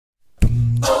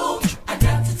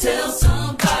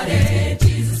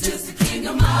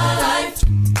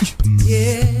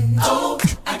Yeah. Oh,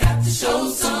 I got to show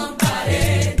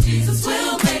somebody. Jesus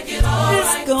will make it all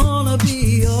right. It's gonna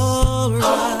be all right.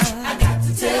 Oh, I got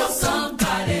to tell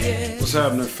somebody. What's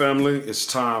happening, family? It's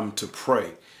time to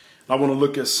pray. I want to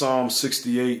look at Psalm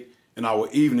 68 in our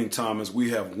evening time as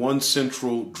we have one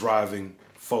central driving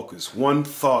focus, one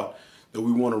thought that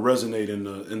we want to resonate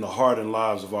in the heart and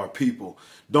lives of our people.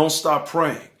 Don't stop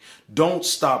praying. Don't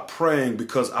stop praying,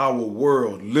 because our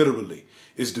world literally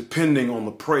is depending on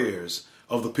the prayers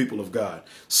of the people of God.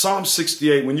 Psalm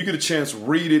 68, when you get a chance,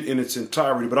 read it in its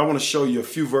entirety, but I want to show you a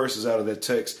few verses out of that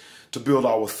text to build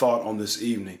our thought on this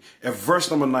evening. At verse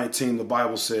number 19, the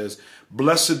Bible says,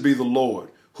 "Blessed be the Lord,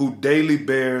 who daily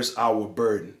bears our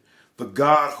burden, the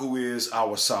God who is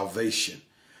our salvation."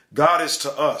 God is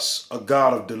to us a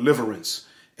God of deliverance,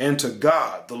 and to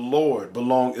God, the Lord,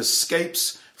 belong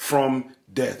escapes from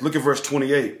death. Look at verse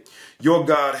 28. "Your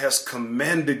God has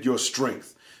commanded your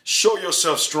strength. Show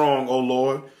yourself strong, O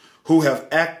Lord, who have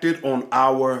acted on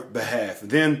our behalf."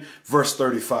 Then verse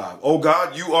 35. "O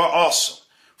God, you are awesome.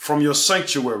 From your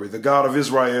sanctuary, the God of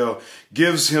Israel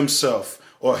himself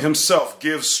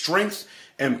gives strength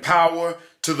and power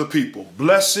to the people.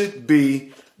 Blessed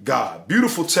be God."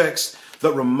 Beautiful text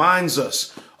that reminds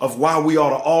us of why we ought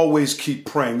to always keep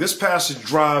praying. This passage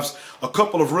drives a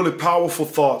couple of really powerful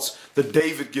thoughts that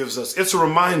David gives us. It's a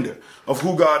reminder of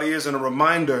who God is and a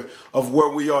reminder of where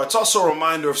we are. It's also a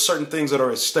reminder of certain things that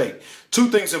are at stake. Two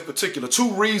things in particular, two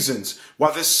reasons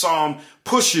why this psalm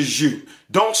pushes you.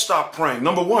 Don't stop praying.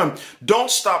 Number one, don't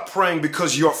stop praying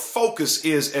because your focus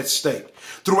is at stake.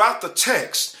 Throughout the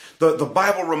text, the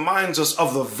Bible reminds us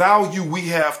of the value we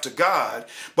have to God,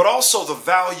 but also the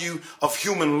value of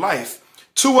human life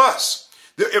to us.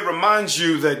 It reminds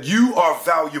you that you are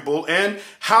valuable, and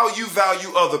how you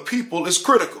value other people is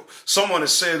critical. Someone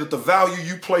has said that the value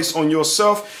you place on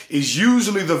yourself is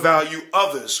usually the value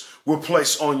others will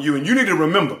place on you. And you need to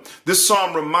remember, this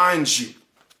psalm reminds you,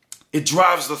 it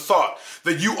drives the thought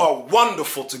that you are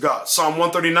wonderful to God. Psalm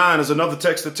 139 is another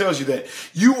text that tells you that.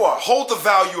 Hold the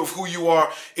value of who you are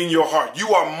in your heart.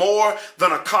 You are more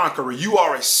than a conqueror. You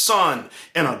are a son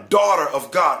and a daughter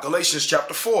of God. Galatians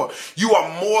chapter 4. You are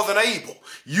more than able.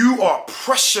 You are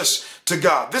precious to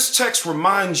God. This text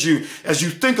reminds you, as you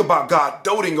think about God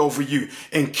doting over you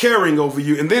and caring over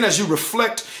you, and then as you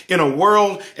reflect in a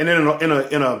world and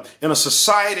in a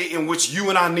society in which you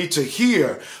and I need to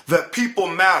hear that people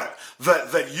matter,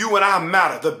 that you and I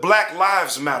matter, that black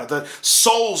lives matter, that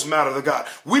souls matter to God.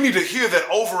 We need to hear that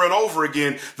over and over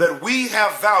again, that we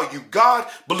have value. God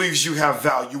believes you have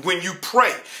value. When you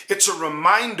pray, it's a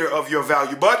reminder of your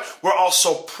value, but we're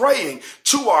also praying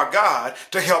to our God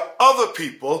to help other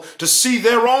people to see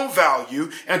their own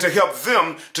value and to help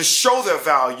them to show their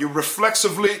value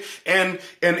reflexively and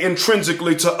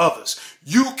intrinsically to others.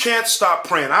 You can't stop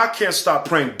praying. I can't stop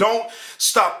praying. Don't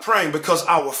stop praying because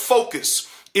our focus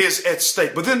is at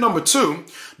stake. But then number two,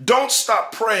 don't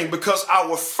stop praying because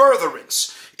our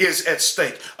furtherance is at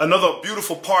stake. Another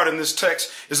beautiful part in this text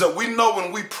is that we know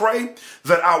when we pray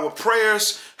that our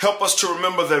prayers help us to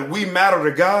remember that we matter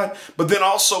to God, but then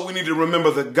also we need to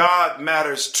remember that God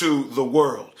matters to the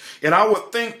world. In our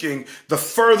thinking, the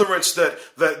furtherance that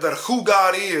who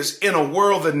God is in a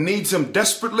world that needs him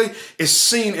desperately is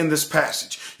seen in this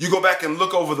passage. You go back and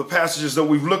look over the passages that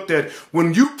we've looked at.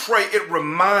 When you pray, it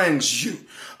reminds you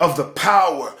of the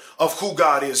power of who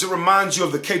God is. It reminds you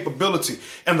of the capability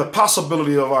and the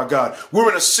possibility of our God. We're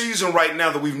in a season right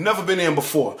now that we've never been in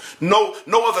before. No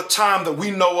other time that we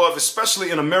know of,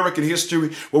 especially in American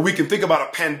history, where we can think about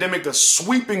a pandemic that's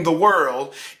sweeping the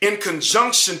world in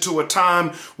conjunction to a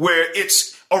time where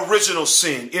its original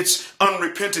sin, its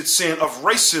unrepented sin of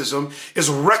racism is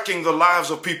wrecking the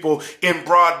lives of people in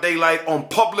broad daylight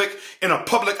in a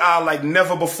public eye like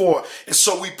never before. And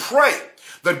so we pray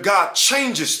that God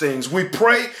changes things. We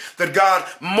pray that God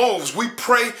moves. We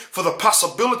pray for the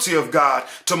possibility of God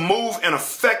to move and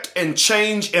affect and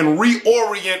change and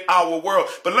reorient our world.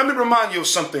 But let me remind you of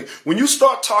something. When you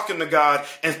start talking to God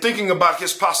and thinking about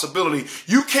his possibility,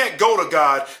 you can't go to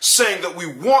God saying that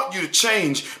we want you to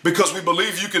change because we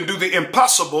believe you can do the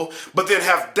impossible, but then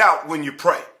have doubt when you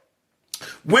pray.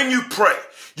 When you pray,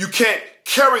 you can't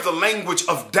carry the language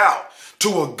of doubt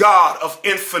to a God of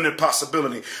infinite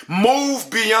possibility.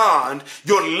 Move beyond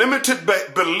your limited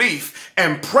belief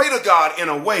and pray to God in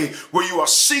a way where you are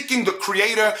seeking the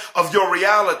creator of your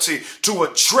reality to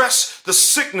address the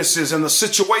sicknesses and the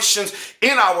situations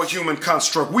in our human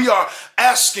construct. We are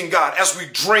asking God as we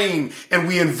dream and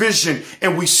we envision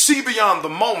and we see beyond the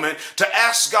moment to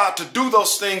ask God to do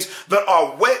those things that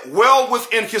are well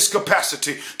within his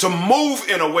capacity, to move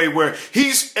in a way where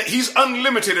he's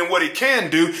unlimited in what he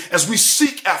can do as we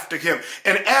seek after him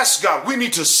and ask God. We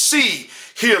need to see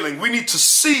healing. We need to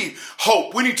see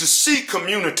hope. We need to see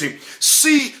community,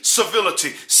 see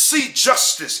civility, see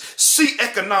justice, see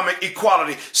economic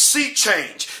equality, see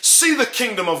change, see the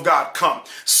kingdom of God come,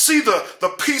 see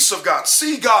the peace of God,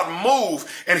 see God move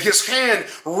and his hand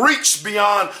reach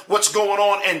beyond what's going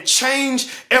on and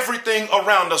change everything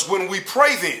around us. When we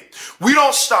pray then, we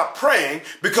don't stop praying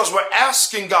because we're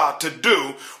asking God to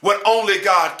do what only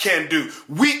God can do.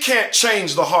 We can't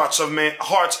change the hearts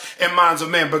and minds of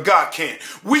man, but God can.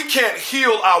 We can't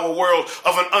heal our world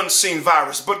of an unseen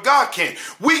virus, but God can.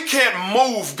 We can't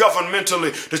move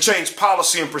governmentally to change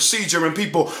policy and procedure and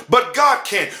people, but God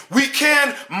can. We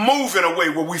can move in a way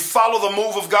where we follow the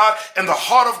move of God and the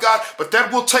heart of God, but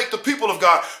that will take the people of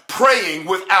God praying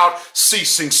without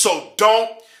ceasing. So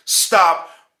don't stop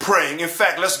praying. In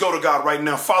fact, let's go to God right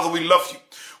now. Father, we love you.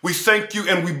 We thank you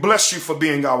and we bless you for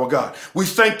being our God. We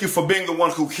thank you for being the one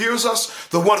who hears us,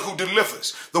 the one who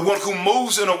delivers, the one who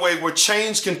moves in a way where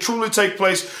change can truly take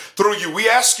place through you. We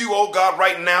ask you, oh God,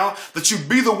 right now that you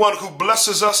be the one who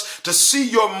blesses us to see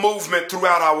your movement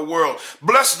throughout our world.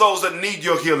 Bless those that need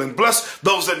your healing. Bless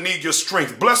those that need your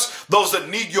strength. Bless those that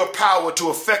need your power to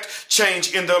affect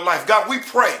change in their life. God, we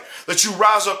pray that you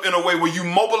rise up in a way where you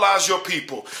mobilize your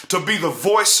people to be the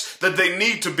voice that they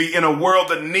need to be in a world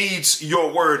that needs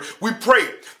your word. We pray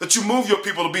that you move your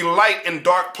people to be light in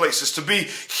dark places, to be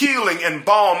healing and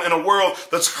balm in a world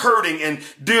that's hurting and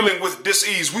dealing with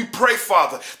dis-ease. We pray,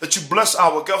 Father, that you bless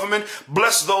our government,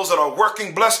 bless those that are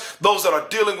working, bless those that are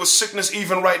dealing with sickness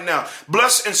even right now.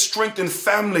 Bless and strengthen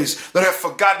families that have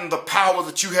forgotten the power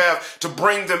that you have to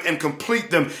bring them and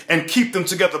complete them and keep them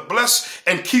together. Bless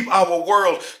and keep our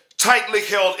world tightly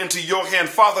held into your hand.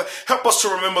 Father, help us to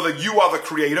remember that you are the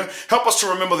creator. Help us to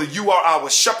remember that you are our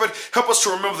shepherd. Help us to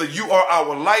remember that you are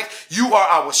our light. You are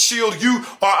our shield. You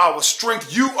are our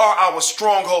strength. You are our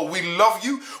stronghold. We love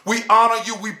you. We honor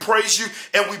you. We praise you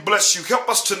and we bless you. Help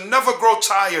us to never grow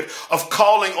tired of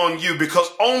calling on you, because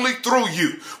only through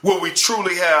you will we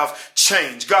truly have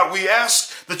change. God, we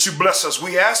ask that you bless us.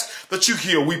 We ask that you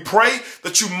heal. We pray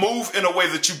that you move in a way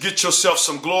that you get yourself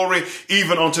some glory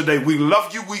even on today. We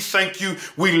love you. We thank you.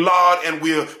 We laud and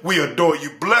we adore you.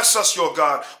 Bless us, your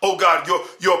God. Oh God,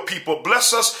 your people.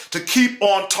 Bless us to keep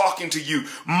on talking to you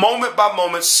moment by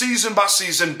moment, season by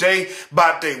season, day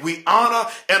by day. We honor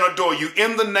and adore you.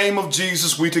 In the name of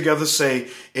Jesus, we together say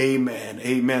amen.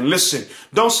 Amen. Listen,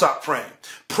 don't stop praying.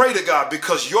 Pray to God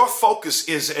because your focus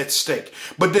is at stake.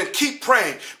 But then keep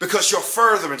praying because your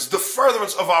furtherance, the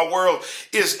furtherance of our world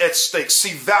is at stake.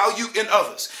 See value in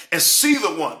others and see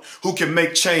the one who can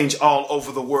make change all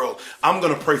over the world. I'm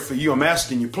going to pray for you. I'm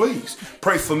asking you, please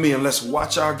pray for me, and let's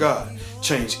watch our God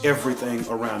change everything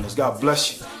around us. God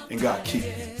bless you and God keep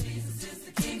you.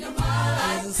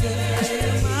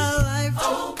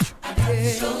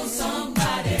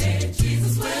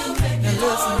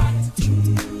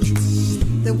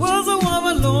 There was a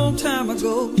woman long time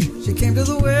ago. She came to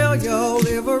the well, y'all,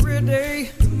 every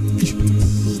day.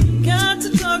 Got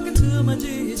to talking to my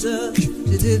Jesus.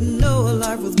 She didn't know her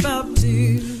life was about to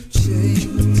change.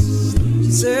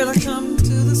 She said, I come to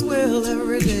this well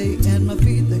every day, and my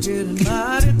feet, they're getting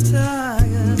mighty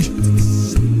tired.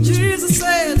 Jesus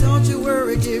said, don't you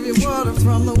worry, give you water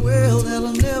from the well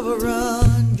that'll never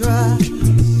run dry.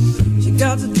 She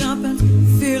got to jumping,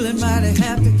 feeling mighty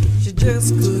happy. She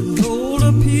just couldn't hold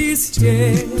her peace,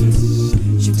 yeah.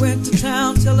 She went to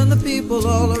town telling the people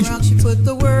all around. She put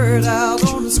the word out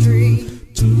on the street.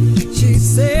 She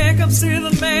said, come see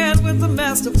the man with the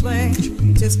master plan.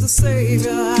 It's the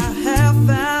Savior I have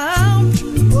found.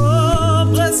 Oh,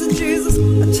 blessed Jesus,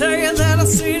 I tell you that I've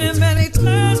seen him and he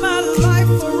turned my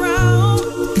life around.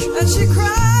 And she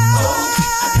cried, oh,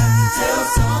 I got to tell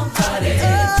somebody,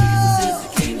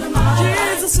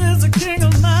 Jesus is the king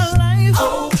of my life.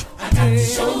 Oh, I got to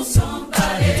show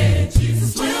somebody,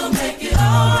 Jesus will make it all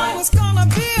right. It's gonna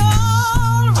be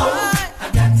all right.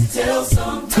 I got to tell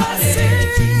somebody,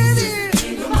 Jesus is the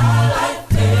king of my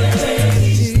life.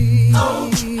 Hey. Oh,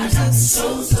 I got to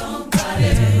show somebody,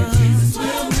 Jesus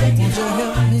will make it all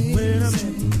right.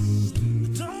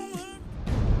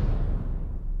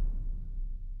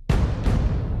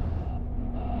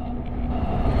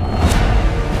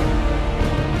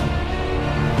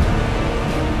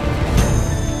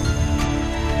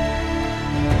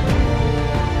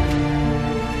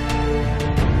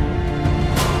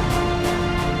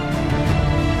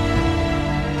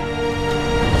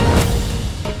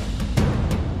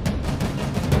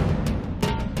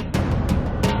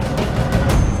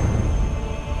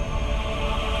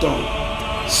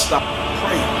 Don't stop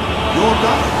praying. Your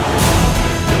God